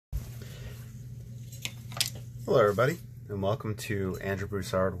Hello everybody, and welcome to Andrew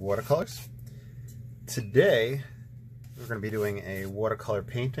Broussard Watercolors. Today we're going to be doing a watercolor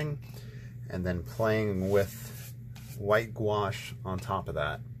painting and then playing with white gouache on top of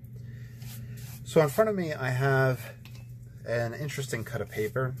that. So in front of me I have an interesting cut of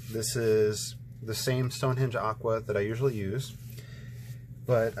paper. This is the same Stonehenge aqua that I usually use,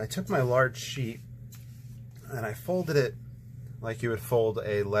 but I took my large sheet and I folded it like you would fold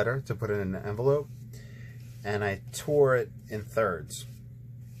a letter to put it in an envelope, and I tore it in thirds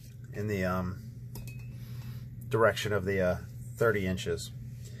in the direction of the 30 inches.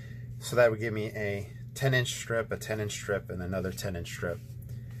 So that would give me a 10-inch strip, a 10-inch strip, and another 10-inch strip.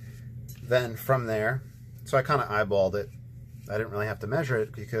 Then from there, so I kind of eyeballed it. I didn't really have to measure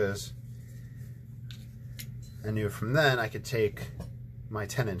it because I knew from then I could take my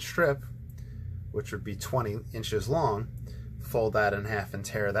 10-inch strip, which would be 20 inches long, fold that in half and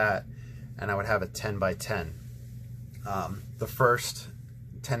tear that, and I would have a 10 by 10. The first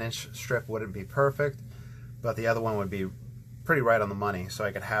 10-inch strip wouldn't be perfect, but the other one would be pretty right on the money, so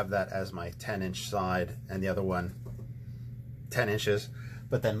I could have that as my 10-inch side and the other one 10 inches,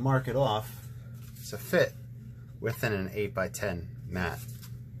 but then mark it off to fit within an 8 by 10 mat.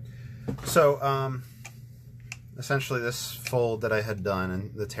 So essentially this fold that I had done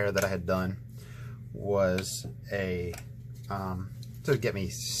and the tear that I had done was a to get me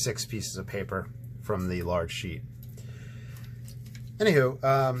 6 pieces of paper from the large sheet.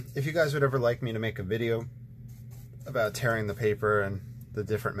 Anywho, if you guys would ever like me to make a video about tearing the paper and the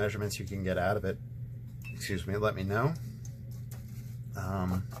different measurements you can get out of it, excuse me, let me know.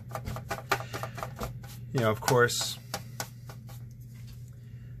 You know, of course,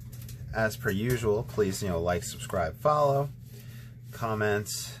 as per usual, please, like, subscribe, follow,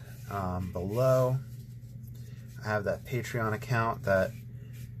 comment below. I have that Patreon account that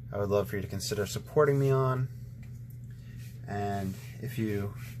I would love for you to consider supporting me on. And if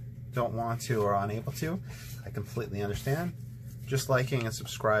you don't want to or are unable to, I completely understand. Just liking and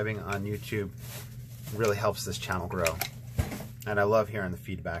subscribing on YouTube really helps this channel grow. And I love hearing the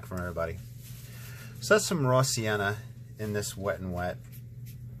feedback from everybody. So that's some raw sienna in this wet and wet.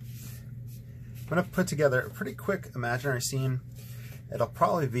 I'm going to put together a pretty quick imaginary scene. It'll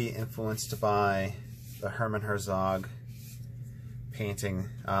probably be influenced by the Herman Herzog painting,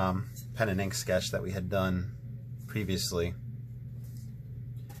 pen and ink sketch that we had done previously.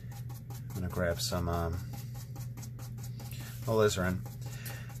 I'm going to grab some alizarin.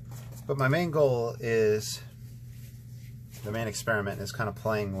 But my main goal is, the main experiment is kind of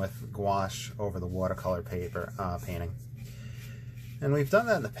playing with gouache over the watercolor paper painting. And we've done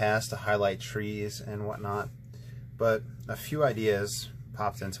that in the past to highlight trees and whatnot, but a few ideas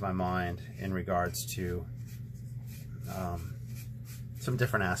popped into my mind in regards to some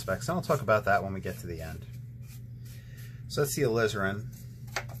different aspects, and I'll talk about that when we get to the end. So that's the alizarin.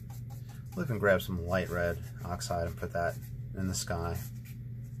 We'll even grab some light red oxide and put that in the sky.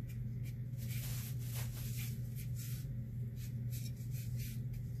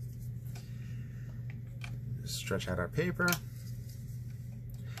 Stretch out our paper.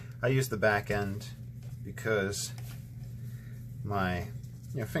 I use the back end because my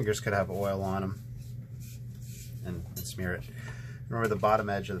fingers could have oil on them and smear it. Remember, the bottom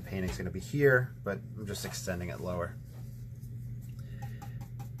edge of the painting is going to be here, but I'm just extending it lower.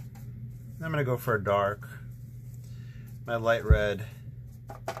 I'm going to go for a dark, my light red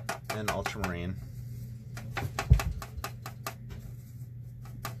and ultramarine.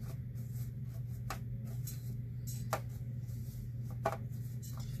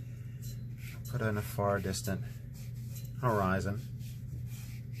 Put in a far distant horizon.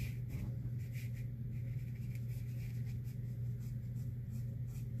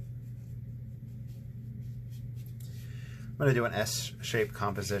 I'm going to do an S-shaped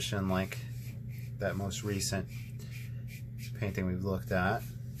composition like that most recent painting we've looked at.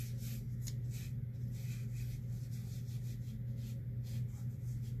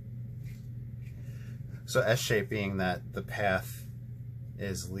 So S-shape being that the path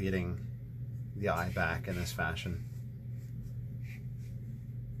is leading the eye back in this fashion.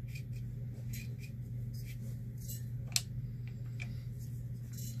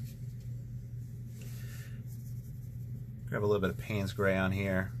 Grab a little bit of Payne's Gray on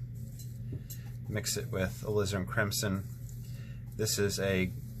here, mix it with alizarin crimson. This is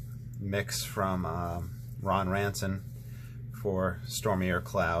a mix from Ranson for stormier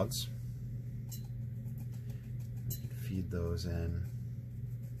clouds. Feed those in.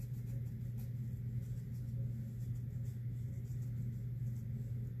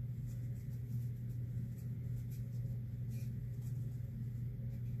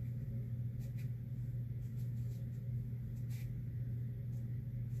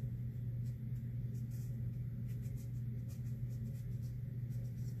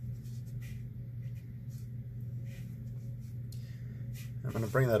 I'm going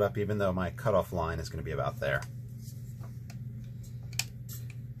to bring that up even though my cutoff line is going to be about there.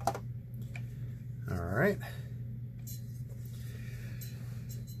 All right.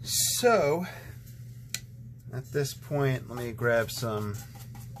 So at this point, let me grab some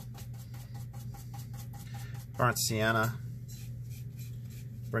burnt sienna.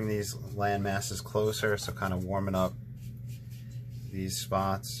 Bring these land masses closer, so kind of warming up these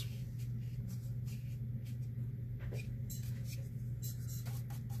spots.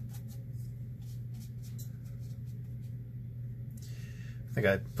 I think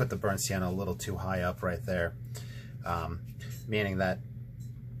I put the burnt sienna a little too high up right there, meaning that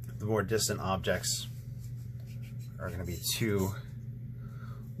the more distant objects are going to be too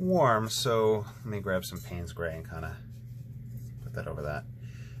warm. So let me grab some Payne's Gray and kind of put that over that.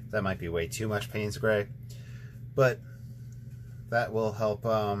 That might be way too much Payne's Gray, but that will help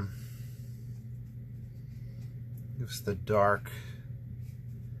give us the dark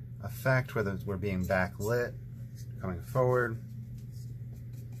effect, whether we're being backlit, coming forward.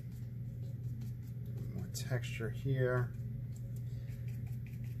 More texture here.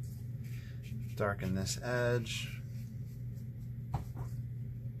 Darken this edge.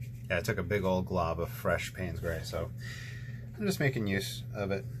 Yeah, I took a big old glob of fresh Payne's Gray, so I'm just making use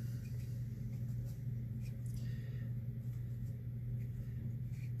of it.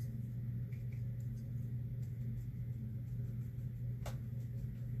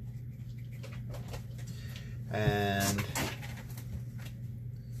 And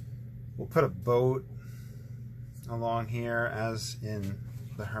we'll put a boat along here as in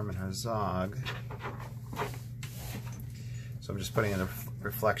the Herman Herzog. So I'm just putting in a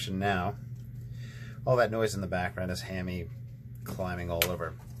reflection now. All that noise in the background is Hammy climbing all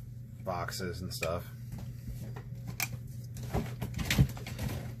over boxes and stuff.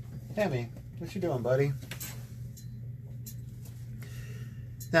 Hammy, what you doing, buddy?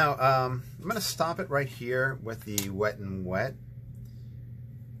 Now, I'm going to stop it right here with the wet and wet.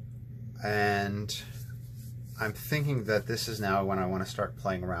 And I'm thinking that this is now when I want to start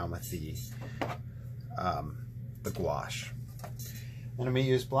playing around with the gouache. And I'm going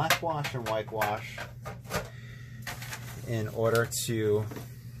to use black gouache and white gouache in order to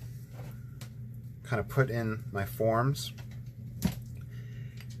kind of put in my forms.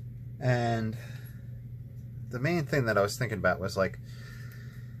 And the main thing that I was thinking about was, like,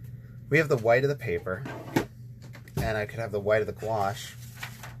 we have the white of the paper, and I could have the white of the gouache,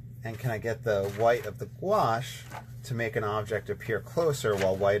 and can I get the white of the gouache to make an object appear closer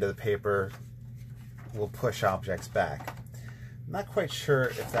while white of the paper will push objects back? I'm not quite sure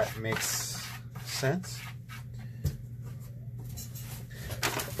if that makes sense,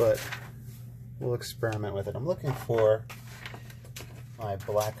 but we'll experiment with it. I'm looking for my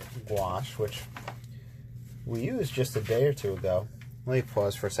black gouache, which we used just a day or two ago. Let me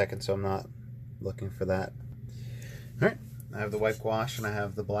pause for a second so I'm not looking for that. All right, I have the white gouache and I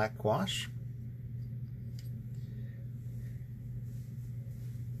have the black gouache.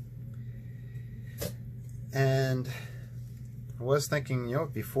 And I was thinking, you know,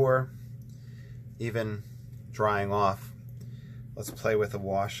 before even drying off, let's play with a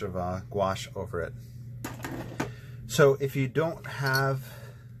wash of gouache over it. So if you don't have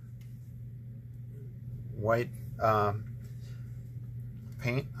white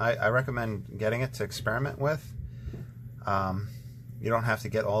paint, I recommend getting it to experiment with. You don't have to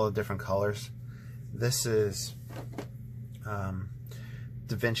get all the different colors. This is Da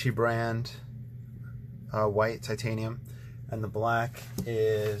Vinci brand white titanium, and the black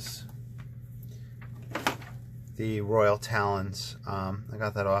is the Royal Talons. I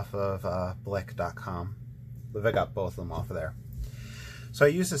got that off of blick.com. I got both of them off of there. So I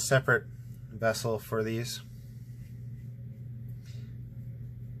use a separate vessel for these.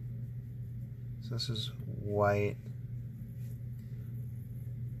 So this is white.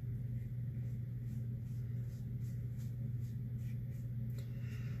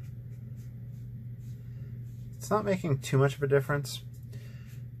 It's not making too much of a difference,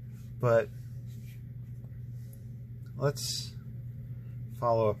 but let's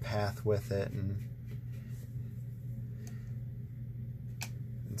follow a path with it and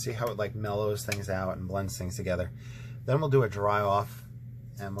see how it like mellows things out and blends things together. Then we'll do a dry off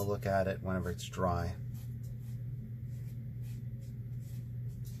and we'll look at it whenever it's dry.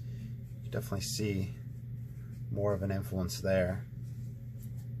 You definitely see more of an influence there.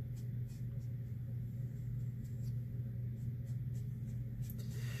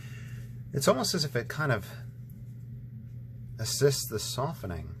 It's almost as if it kind of assists the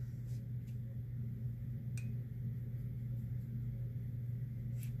softening.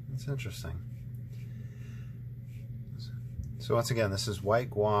 It's interesting. So once again, this is white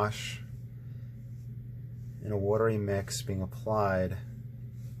gouache in a watery mix being applied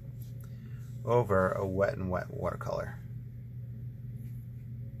over a wet and wet watercolor.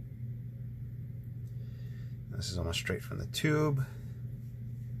 This is almost straight from the tube.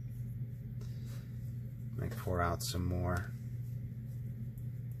 Let me pour out some more.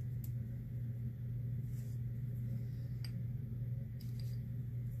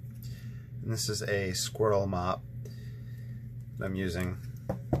 And this is a squirrel mop that I'm using,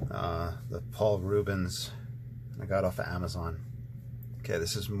 the Paul Rubens I got off of Amazon. Okay,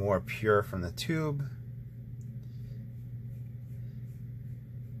 this is more pure from the tube.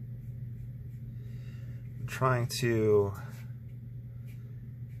 I'm trying to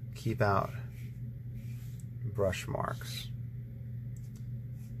keep out brush marks.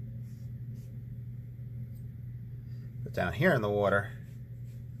 But down here in the water,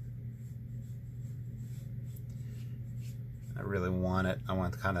 I really want it. I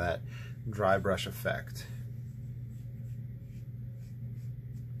want kind of that dry brush effect.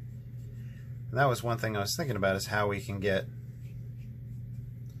 And that was one thing I was thinking about, is how we can get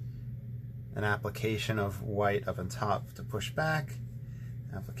an application of white up on top to push back,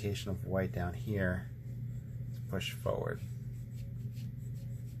 application of white down here to push forward.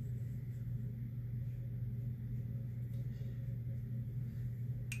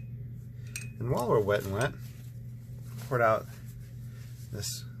 And while we're wet and wet, poured out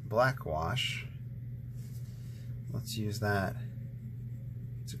this black gouache. Let's use that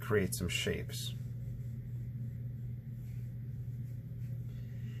to create some shapes.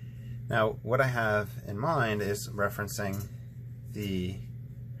 Now, what I have in mind is referencing the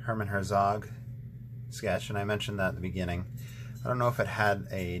Herman Herzog sketch, and I mentioned that at the beginning. I don't know if it had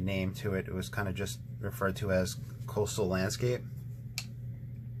a name to it. It was kind of just referred to as coastal landscape.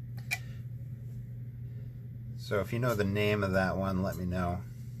 So if you know the name of that one, let me know.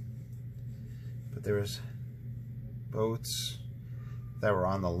 But there was boats that were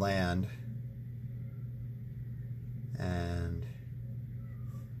on the land, and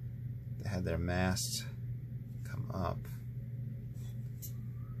they had their masts come up.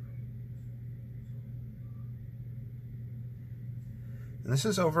 And this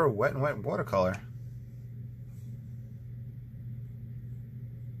is over a wet and wet watercolor.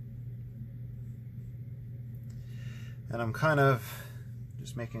 And I'm kind of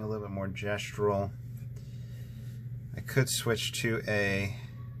just making a little bit more gestural. I could switch to a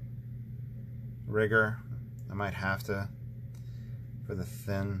rigger. I might have to for the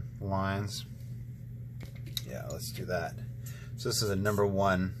thin lines. Yeah, let's do that. So this is a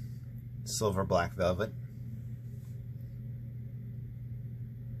 #1 silver black velvet.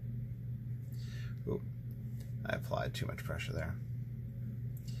 Ooh, I applied too much pressure there.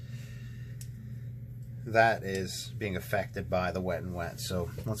 That is being affected by the wet and wet. So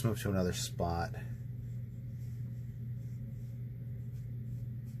let's move to another spot.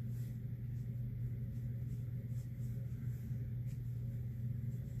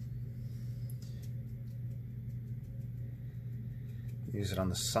 Use it on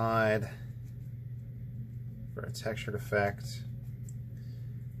the side for a textured effect.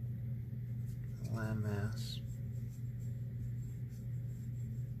 Landmass.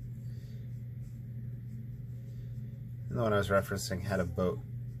 And the one I was referencing had a boat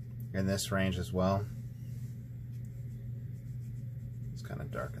in this range as well. Let's kind of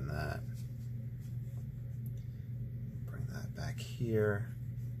darken that. Bring that back here.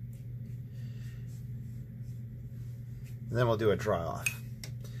 And then we'll do a dry off.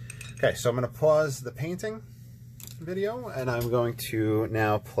 Okay, so I'm going to pause the painting video, and I'm going to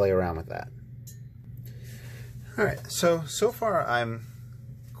now play around with that. All right, so far I'm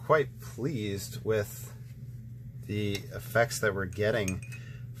quite pleased with the effects that we're getting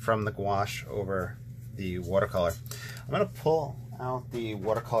from the gouache over the watercolor. I'm going to pull out the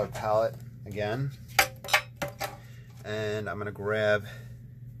watercolor palette again, and I'm going to grab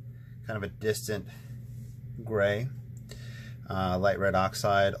kind of a distant gray, light red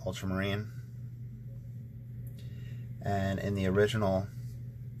oxide, ultramarine. And in the original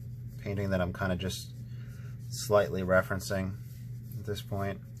painting that I'm kind of just slightly referencing at this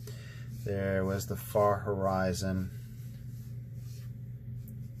point, there was the far horizon.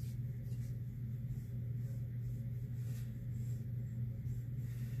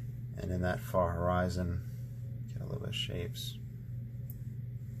 And in that far horizon, get a little bit of shapes.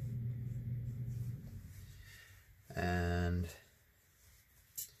 And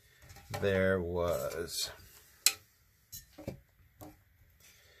there was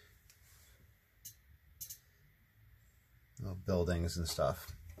little buildings and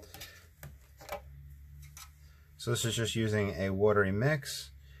stuff. So this is just using a watery mix,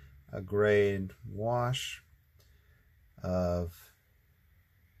 a grade wash of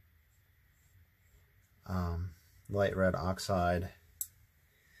light red oxide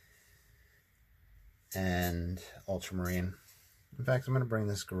and ultramarine. In fact, I'm going to bring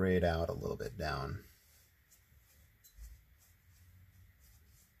this grade out a little bit down.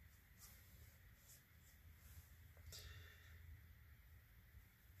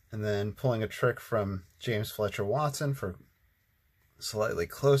 And then pulling a trick from James Fletcher Watson for slightly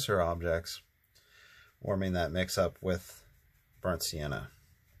closer objects, warming that mix up with burnt sienna.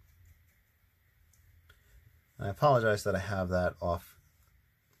 I apologize that I have that off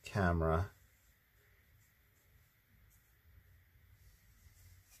camera.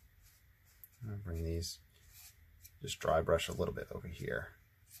 I'll bring these, just dry brush a little bit over here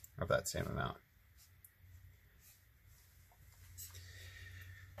of that same amount.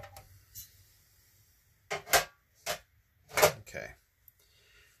 Okay.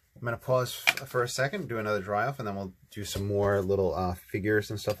 I'm going to pause for a second, do another dry off, and then we'll do some more little figures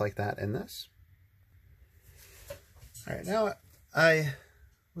and stuff like that in this. All right, now I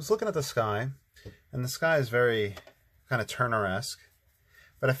was looking at the sky, and the sky is very kind of Turner-esque,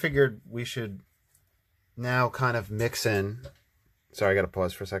 but I figured we should now kind of mix in, sorry, I got to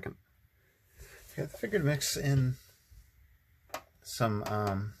pause for a second. Okay, I figured mix in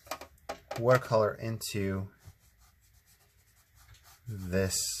some watercolor into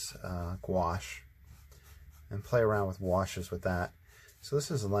this gouache and play around with washes with that. So this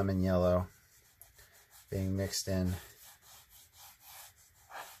is lemon yellow being mixed in.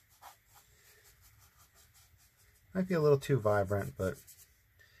 Might be a little too vibrant, but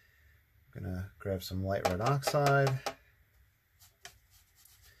I'm gonna grab some light red oxide.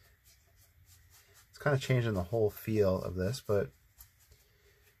 It's kind of changing the whole feel of this, but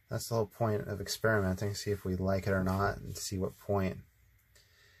that's the whole point of experimenting, see if we like it or not, and see what point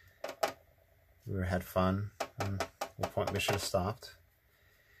we had fun and what point we should have stopped.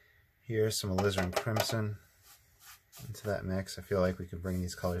 Here's some alizarin crimson into that mix. I feel like we could bring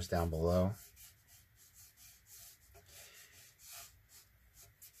these colors down below.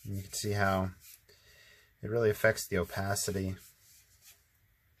 And you can see how it really affects the opacity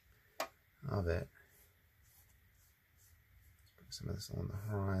of it. Put some of this on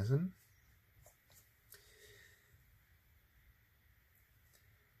the horizon.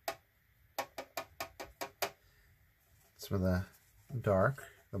 Some of the dark,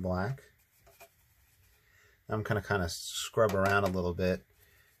 the black. I'm going to kind of scrub around a little bit.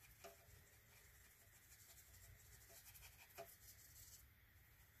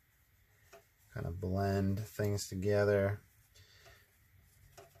 Kind of blend things together.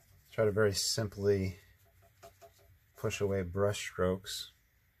 Try to very simply push away brush strokes.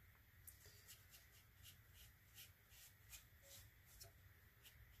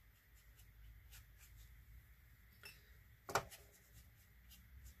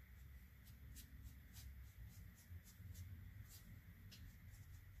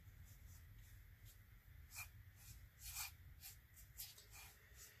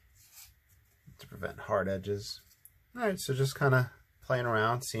 To prevent hard edges. Alright, so just kind of playing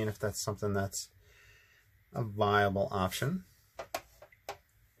around, seeing if that's something that's a viable option.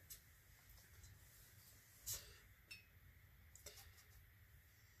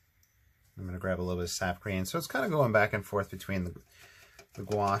 I'm going to grab a little bit of sap green. So it's kind of going back and forth between the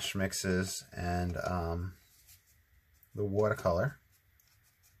gouache mixes and the watercolor.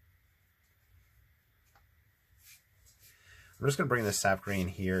 I'm just going to bring the sap green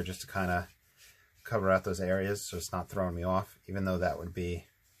here just to kind of cover out those areas so it's not throwing me off, even though that would be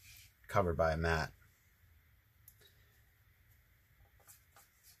covered by a mat.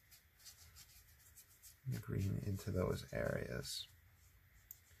 Green into those areas.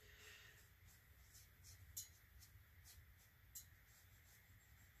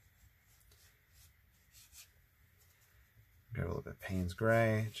 Grab a little bit of Payne's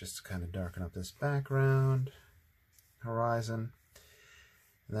Gray just to kind of darken up this background, horizon.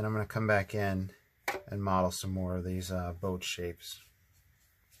 And then I'm going to come back in and model some more of these boat shapes.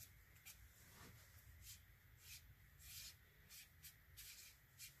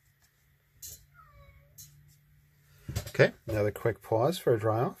 Okay, another quick pause for a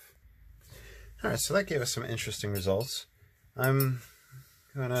dry off. Alright, so that gave us some interesting results. I'm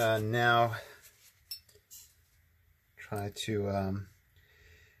gonna now try to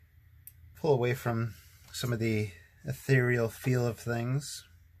pull away from some of the ethereal feel of things.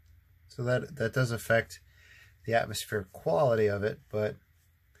 So that does affect the atmospheric quality of it, but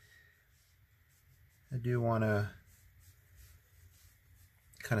I do want to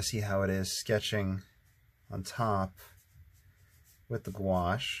kind of see how it is sketching on top with the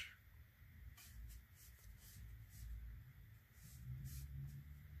gouache.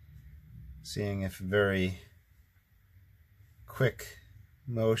 Seeing if very quick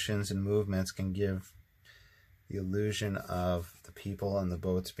motions and movements can give the illusion of the people and the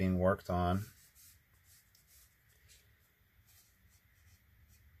boats being worked on.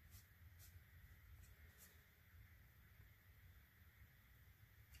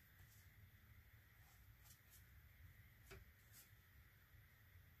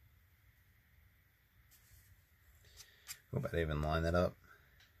 Hope I didn't even line that up.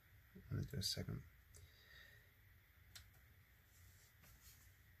 Let me do a second.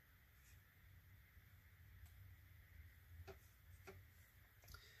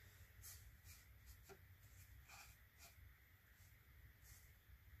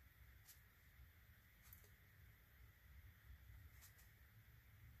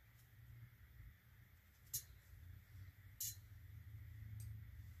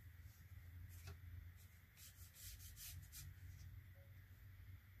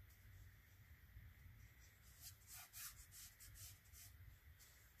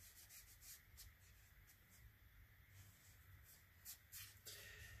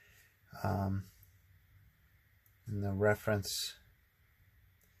 And the reference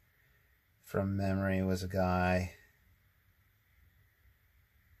from memory was a guy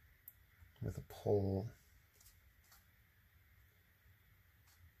with a pole.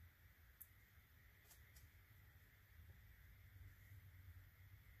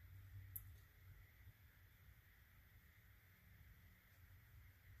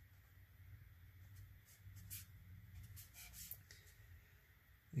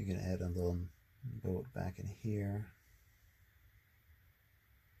 You can add a little boat back in here.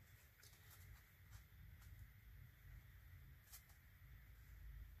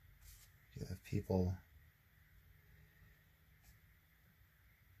 You have people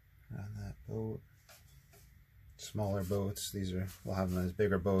around that boat. Smaller boats. These are, we'll have them as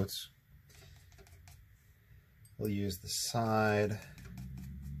bigger boats. We'll use the side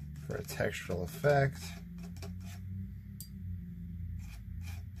for a textural effect.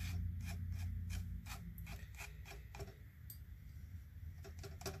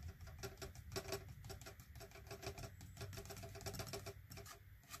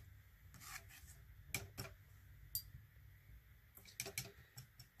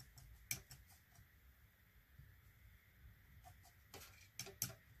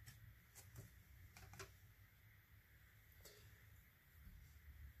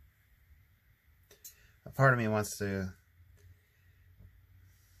 Part of me wants to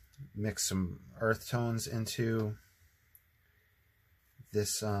mix some earth tones into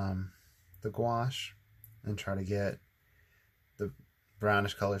this the gouache and try to get the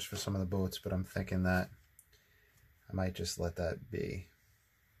brownish colors for some of the boats, but I'm thinking that I might just let that be.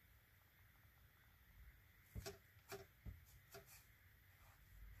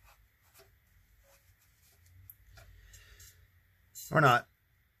 Or not.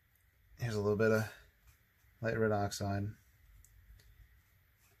 Here's a little bit of light red oxide.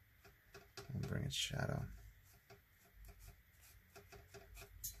 I'll bring its shadow.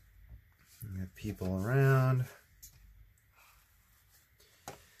 We have people around.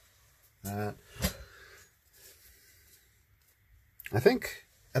 That. I think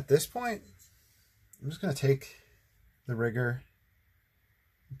at this point, I'm just going to take the rigger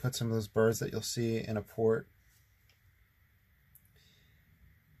and put some of those birds that you'll see in a port.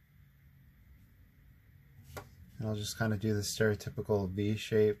 And I'll just kind of do the stereotypical V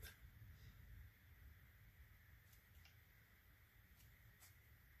shape.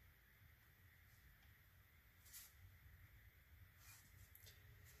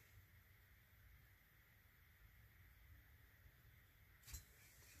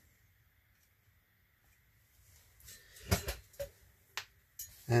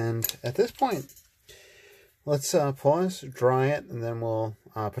 And at this point, let's pause, dry it, and then we'll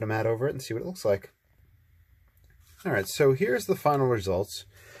put a mat over it and see what it looks like. All right, so here's the final results.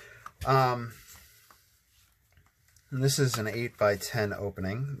 And this is an 8x10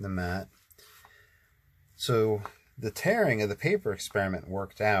 opening, the mat. So the tearing of the paper experiment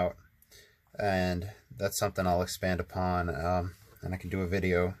worked out, and that's something I'll expand upon, and I can do a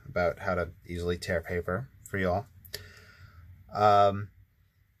video about how to easily tear paper for y'all.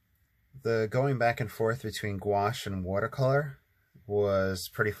 The going back and forth between gouache and watercolor was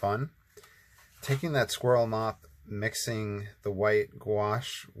pretty fun. Taking that squirrel mop, mixing the white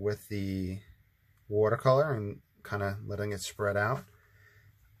gouache with the watercolor and kind of letting it spread out.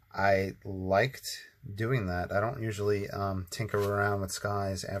 I liked doing that. I don't usually tinker around with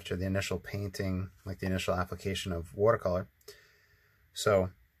skies after the initial painting, like the initial application of watercolor. So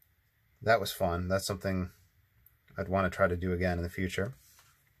that was fun. That's something I'd want to try to do again in the future.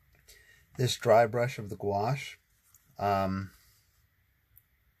 This dry brush of the gouache, I'm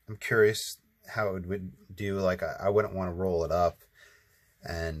curious how it would do. Like, I wouldn't want to roll it up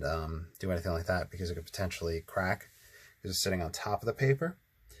and do anything like that because it could potentially crack because it's sitting on top of the paper.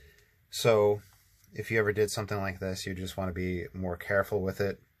 So if you ever did something like this, you just want to be more careful with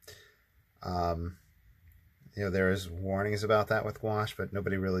it. You know, there is warnings about that with gouache, but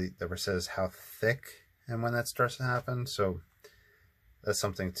nobody really ever says how thick and when that starts to happen. So that's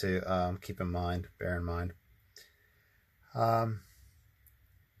something to keep in mind, bear in mind.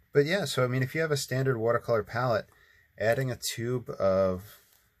 But yeah, so I mean, if you have a standard watercolor palette, adding a tube of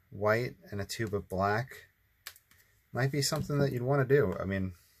white and a tube of black might be something that you'd want to do. I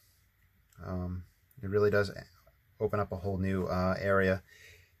mean, it really does open up a whole new area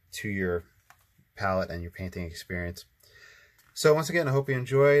to your palette and your painting experience. So once again, I hope you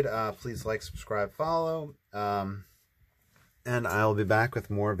enjoyed. Please like, subscribe, follow, and I'll be back with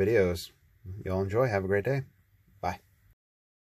more videos. You'll enjoy. Have a great day.